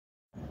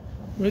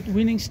With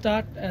winning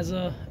start as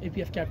a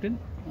APF captain,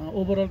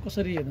 overall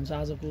कसरी हेर्नुहुन्छ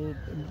आजको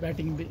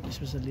batting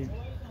specially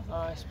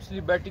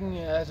batting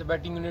as a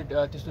batting unit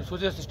त्यस्तो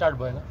सोचे जस्तो स्टार्ट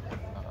भएन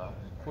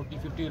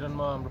 40-50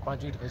 रनमा हाम्रो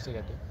 5 विकेट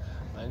खाइसकेको थियो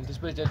अनि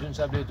त्यसपछि चाहिँ जुन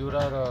हिसाबले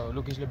जोरा र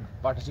लोकेशले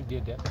पार्टनरसिप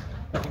दिए त्यहाँ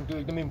आई थिङ्क त्यो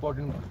एकदमै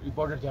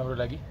इम्पोर्टेन्ट थियो हाम्रो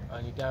लागि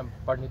अनि त्यहाँ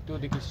पार्टनर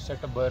त्योदेखि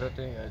सेटअप भएर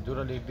चाहिँ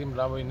जोराले एकदम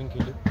राम्रो इनिङ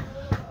खेल्यो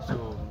सो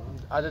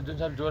आज जुन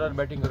हिसाबले जोराले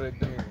ब्याटिङ गर्यो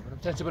एकदमै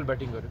सेन्सिबल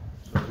ब्याटिङ गर्यो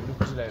सो एकदम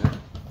खुसी लाग्यो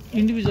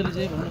इन्डिभिजुअली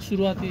चाहिँ भनौँ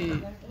सुरुवाती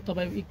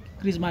तपाईँ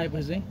क्रिजमा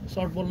आएपछि चाहिँ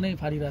सर्ट बल नै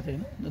फारिरहेको थियो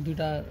होइन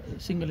दुईवटा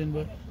सिङ्गल इन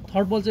भयो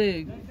थर्ड बल चाहिँ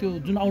त्यो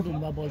जुन आउट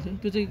हुनुभएको बल थियो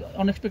त्यो चाहिँ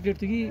अनएक्सपेक्टेड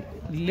थियो कि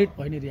लेट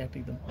भयो नि रियाक्ट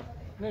एकदम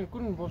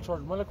कुन बल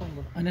सर्ट मलाई कुन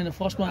बल होइन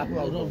फर्स्टमा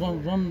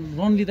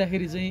रन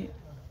लिँदाखेरि चाहिँ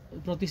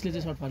प्रतीशले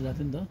चाहिँ सर्ट फालिरहेको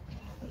थियो नि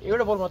त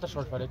एउटा बल मात्र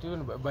सर्ट फाल्यो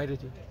त्यो बाहिर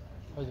थियो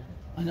हजुर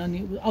अनि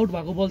आउट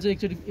भएको बल चाहिँ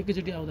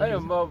एकैचोटि आउँदा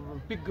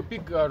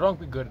पिक रङ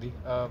पिक गरिदिएँ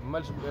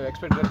मैले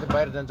एक्सपेक्ट गरेको थिएँ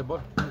बाहिर जान्छ बल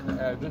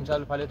जुन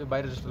साल फाल्यो त्यो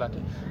बाहिर जस्तो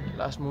लाग्थ्यो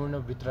लास्ट मोमेन्टमा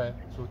भित्र आयो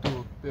सो त्यो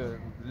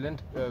लेन्थ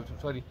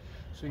सरी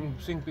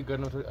स्विङ पिक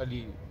गर्न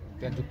अलि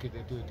त्यहाँ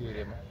झुक्किएको थियो त्यो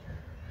एरियामा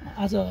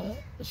आज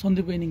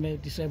सन्दीपको इनिङलाई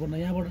डिस्ट्राइब गर्न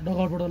यहाँबाट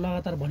डगआउटबाट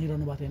लगातार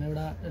भनिरहनु भएको थिएन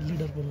एउटा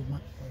लिडरको रूपमा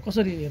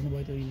कसरी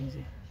हेर्नुभयो त्यो इनिङ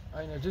चाहिँ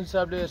होइन जुन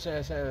हिसाबले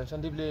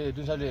सन्दीपले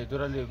जुन हिसाबले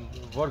जोराले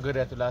वर्क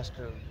गरिरहेको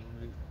थियो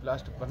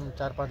लास्ट भनौँ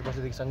 4-5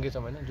 वर्षदेखि सँगै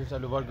छौँ होइन जुन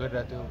हिसाबले वर्क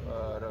गरिरहेको थियो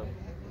र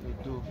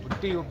त्यो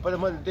त्यही हो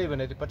मैले त्यही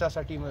भनेको थिएँ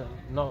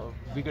 50-60मा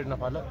विकेट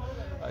नफाल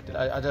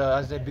आज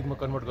चाहिँ बिगमा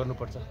कन्भर्ट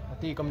गर्नुपर्छ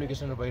त्यही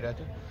कम्युनिकेसनहरू भइरहेको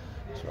थियो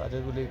सो आज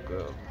उसले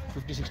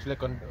 50-60लाई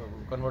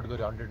कन्भर्ट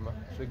गर्यो 100मा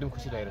सो एकदम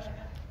खुसी लागिरहेको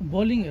छ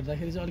बलिङ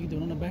हेर्दाखेरि चाहिँ अलिकति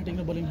भनौँ न ब्याटिङ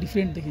र बलिङ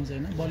डिफ्रेन्ट देखिन्छ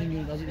होइन बलिङ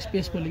युनिट अझ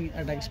स्पेस बलिङ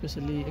एट्याक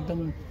स्पेसली एकदम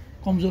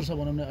कमजोर छ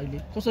भनौँ न अहिले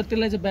कसरी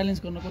त्यसलाई चाहिँ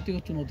ब्यालेन्स गर्न कतिको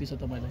चुनौती छ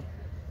तपाईँलाई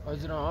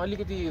हजुर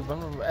अलिकति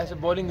भनौँ एज अ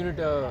बलिङ युनिट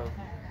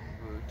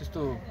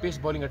त्यस्तो पेस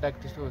बलिङ एट्याक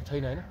त्यस्तो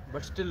छैन होइन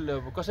बट स्टिल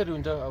अब कसरी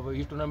हुन्छ अब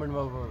यो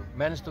टुर्नामेन्टमा अब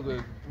म्यानेज त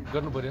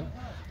गर्नु पऱ्यो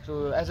so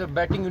as a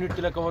batting unit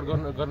त्यसलाई कभर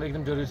गर्न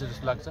एकदम जरुरी छ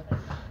जस्तो लाग्छ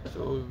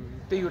सो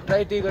त्यही हो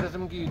ट्राई त्यही गरेर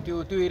छौँ कि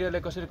त्यो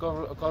एरियालाई कसरी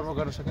कभर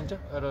गर्न सकिन्छ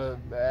र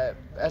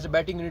एज अ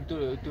ब्याटिङ युनिट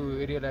त्यो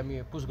एरियालाई हामी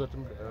पुस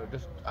गर्छौँ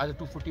आज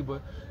 240 भयो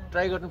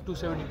ट्राई गर्छौँ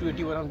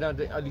 270-280 बनाउँ जहाँ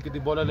अलिकति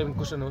बलरलाई पनि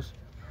कुसन होस्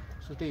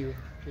सो त्यही हो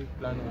त्यही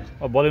प्लान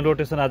हो बलिङ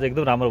रोटेसन आज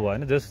एकदम राम्रो भयो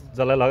होइन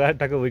जसलाई लगाएर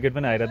ट्याक्क विकेट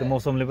पनि आइरहेको थियो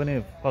मौसमले पनि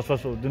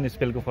फर्स्ट जुन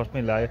स्पेलको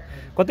फर्स्टमै लाग्यो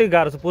कति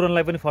गाह्रो छ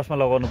पुरनलाई पनि फर्स्टमा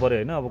लगाउनु पऱ्यो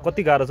होइन अब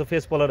कति गाह्रो छ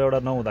फेस बलर एउटा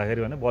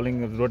नहुँदाखेरि होइन बलिङ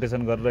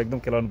रोटेसन गरेर एकदम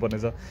खेलाउनु पर्ने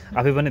छ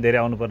आफै पनि धेरै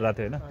आउनु परिरहेको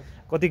थियो होइन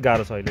कति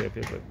गाह्रो छ अहिले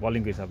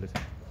बलिङको हिसाबले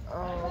चाहिँ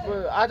अब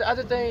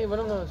आज चाहिँ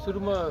भनौँ न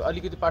सुरुमा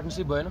अलिकति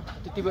पार्टनरसिप भएन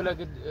त्यति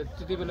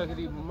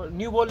बेलाखेरि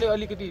न्यू बलले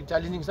अलिकति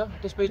च्यालेन्जिङ छ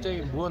त्यसपछि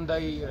चाहिँ भुवन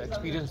दाई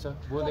एक्सपिरियन्स छ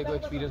भुवन दाईको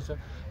एक्सपिरियन्स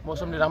छ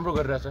मौसमले राम्रो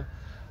गरिरहेछ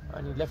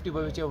अनि लेफ्टी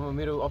भएपछि अब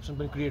मेरो अप्सन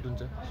पनि क्रिएट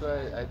हुन्छ सो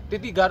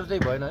त्यति गाह्रो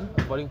चाहिँ भएन होइन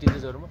बलिङ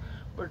चेन्जेसहरूमा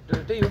बट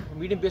त्यही हो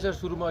मिडियम पेसर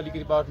सुरुमा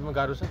अलिकति पावर प्लेमा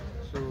गाह्रो छ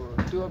सो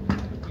त्यो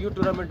यो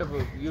टुर्नामेन्ट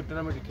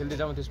खेल्दै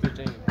जाउँ त्यसपछि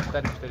चाहिँ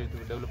बिस्तारै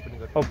त्यो डेभलप पनि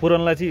गर्छ अब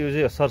पुरनलाई चाहिँ युज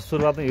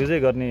सुरुवातमा युजै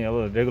गर्ने अब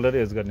रेगुलर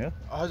युज गर्ने हो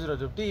हजुर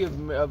त्यही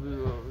अब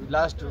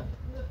लास्ट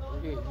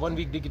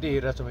 1 विकदेखि त्यही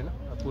हेरिरहेको छौँ होइन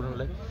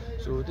पुरनलाई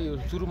सो त्यही हो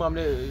सुरुमा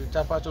हामीले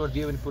 4-5 ओभर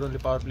दियो भने पुरनले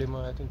पावर प्लेमा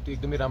आई थिङ्क त्यो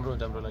एकदमै राम्रो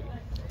हुन्छ हाम्रो लागि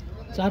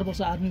 4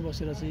 वर्ष आर्मी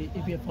बसेर चाहिँ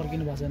एपिएफ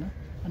फर्किनु भएको छैन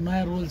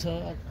नयाँ रोल छ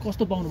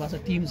कस्तो पाउनु भएको छ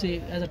टिम चाहिँ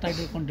एज अ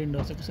टाइटल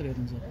कन्टेन्डर चाहिँ कसरी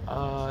हेर्नुहुन्छ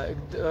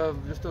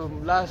जस्तो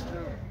लास्ट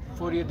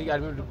 4 इयरदेखि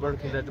आर्मीबाट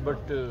खेलिरहेको थियो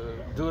बट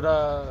जोरा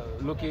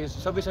लोकेश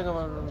सबैसँग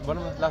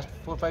भनौँ न लास्ट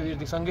 4-5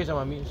 इयरदेखि सँगै छौँ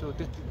हामी सो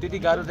त्यति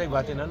गाह्रो चाहिँ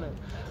भएको थिएन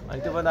अनि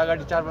त्योभन्दा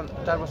अगाडि 4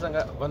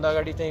 वर्षभन्दा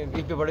अगाडि चाहिँ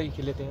एपिएफबाटै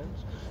खेलेको थिएँ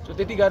सो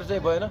त्यति गाह्रो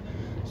चाहिँ भएन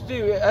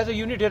त्यो एज अ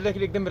युनिट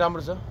हेर्दाखेरि एकदमै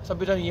राम्रो छ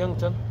सबैजना यङ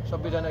छन्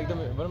सबैजना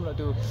एकदमै भनौँ न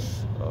त्यो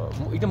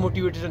एकदम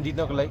मोटिभेटेड छन्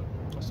जित्नको लागि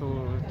सो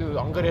त्यो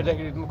हङ्कर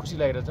हेर्दाखेरि एकदम खुसी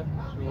लागिरहेछ सो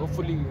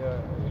होपफुली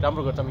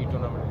राम्रो गर्छौँ यो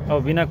टुर्नामेन्ट अब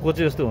बिना कोच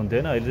जस्तो हुन्थ्यो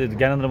होइन अहिले चाहिँ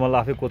ज्ञानेन्द्र मल्ल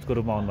आफै कोचको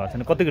रूपमा आउनु भएको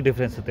छैन कतिको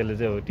डिफ्रेन्स छ त्यसले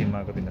चाहिँ अब टिममा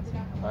कति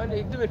अनि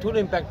एकदमै ठुलो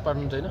इम्प्याक्ट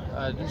पार्नुहुन्छ होइन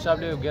जुन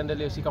हिसाबले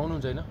ज्ञानेन्द्रले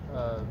सिकाउनुहुन्छ होइन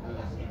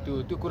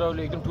त्यो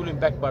कुराहरूले एकदम ठुलो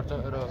इम्प्याक्ट पार्छ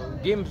र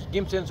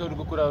गेम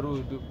सेन्सहरूको कुराहरू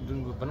जुन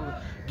भनौँ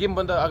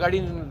गेमभन्दा अगाडि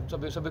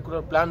सबै कुरा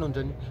प्लान हुन्छ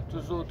नि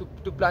सो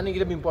त्यो प्लानिङ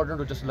एकदम इम्पोर्टेन्ट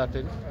हो जस्तो लाग्छ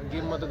होइन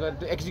गेममा त गएर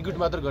त्यो एक्जिक्युट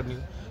मात्र गर्ने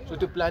सो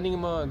त्यो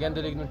प्लानिङमा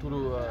ज्ञानेन्द्रले एकदम ठुलो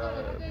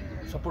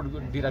सपोर्ट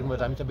दिइराख्नु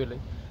पर्छ हामी सबैलाई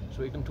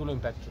सो एकदम ठुलो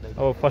इम्प्याक्ट छ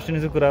अब फर्स्ट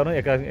इनिङ्सको कुराहरू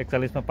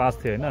 41मा 5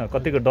 थियो होइन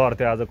कतिको डर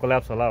थियो आज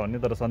कोल्याप्स होला भन्ने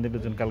तर सन्दीपले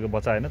जुन खालको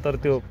बचायो होइन तर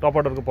त्यो टप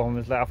अर्डरको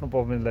पर्फर्मेन्सलाई आफ्नो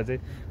पर्फर्मेन्सलाई चाहिँ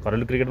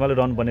घरेलु क्रिकेटमा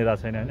रन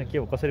बनिरहेको छैन होइन के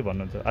हो कसरी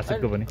भन्नुहुन्छ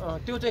आसिफको पनि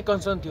त्यो चाहिँ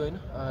कन्सर्न थियो होइन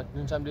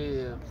जुन हामीले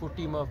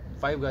 40मा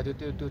 5 गएको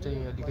थियो त्यो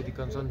चाहिँ अलिकति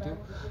कन्सर्न थियो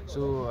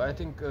सो आई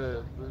थिङ्क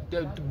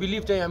त्यो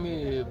बिलिभ चाहिँ हामी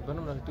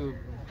भनौँ न त्यो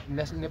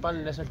नेपाल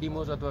नेसनल टिम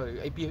होस् अथवा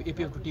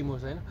एपिएफको टिम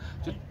होस् होइन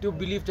त्यो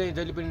बिलिभ चाहिँ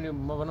जहिले पनि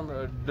भनौँ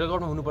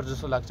डगआउटमा हुनुपर्छ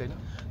जस्तो लाग्छ होइन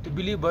त्यो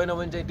बिलिभ भएन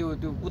भने चाहिँ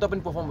त्यो उता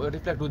पनि पर्फर्म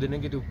रिफ्लेक्ट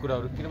हुँदैन कि त्यो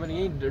कुराहरू किनभने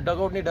यहीँ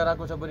डगआउट नै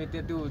डराएको छ भने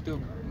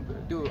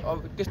त्यो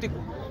त्यस्तै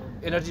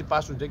एनर्जी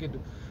पास हुन्छ कि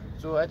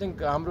सो आई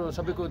थिङ्क हाम्रो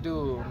सबैको त्यो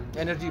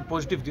एनर्जी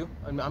पोजिटिभ थियो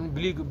अनि हामी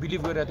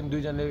बिलिभ गरेर थियौँ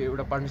दुईजनाले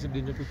एउटा पार्टनरसिप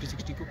दिन्छ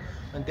 50-60को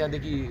अनि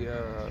त्यहाँदेखि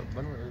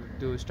भनौँ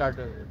त्यो स्टार्ट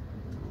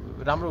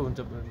राम्रो हुन्छ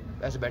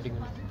एज अ ब्याटिङ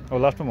अब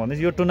लास्टमा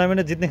भन्दैछु यो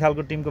टुर्नामेन्ट जित्ने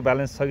खालको टिमको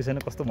ब्यालेन्स छ कि छैन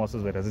कस्तो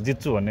महसुस भइरहेको छ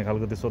जित्छु भन्ने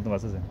खालको त्यो सोध्नु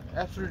भएको छ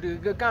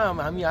एब्सोल्युटली कहाँ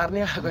हामी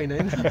हार्ने आएको होइन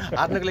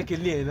हार्नको लागि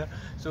खेल्ने होइन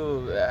सो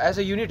एज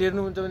अ युनिट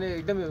हेर्नुहुन्छ भने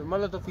एकदमै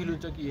मलाई त फिल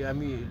हुन्छ कि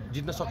हामी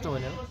जित्न सक्छौँ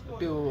भने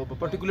त्यो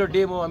पर्टिकुलर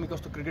डेमा हामी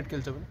कस्तो क्रिकेट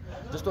खेल्छ भने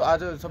जस्तो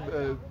आज सब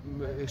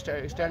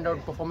स्ट्यान्ड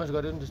आउट पर्फर्मेन्स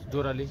गर्यो नि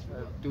जोराले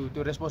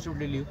त्यो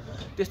रेस्पोन्सिबिलिटी लियो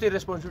त्यस्तै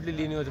रेस्पोन्सिबिलिटी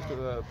लिने हो जस्तो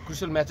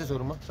क्रुसियल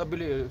म्याचेसहरूमा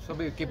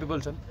सबै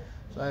केपेबल छन्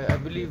सो आई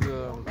बिलिभ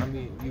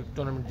हामी यो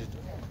टुर्नामेन्ट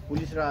जित्छौँ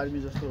पुलिस र आर्मी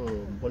जस्तो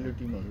बलियो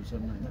टिमहरू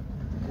छन् होइन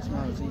त्यसमा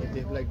चाहिँ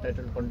एपिएफलाई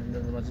टाइटल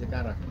कन्टेन्डरमा चाहिँ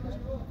कहाँ राख्नुहुन्छ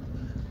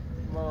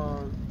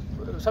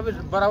म सबै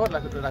बराबर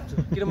राख्छु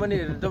किनभने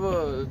जब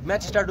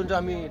म्याच स्टार्ट हुन्छ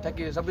हामी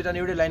ठ्याक्कै सबैजना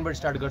एउटै लाइनबाट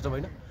स्टार्ट गर्छौँ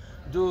होइन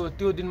जो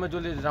त्यो दिनमा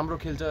जसले राम्रो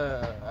खेल्छ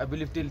आई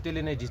बिलिभ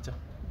त्यसले नै जित्छ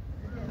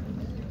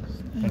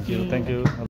थ्याङ्क यू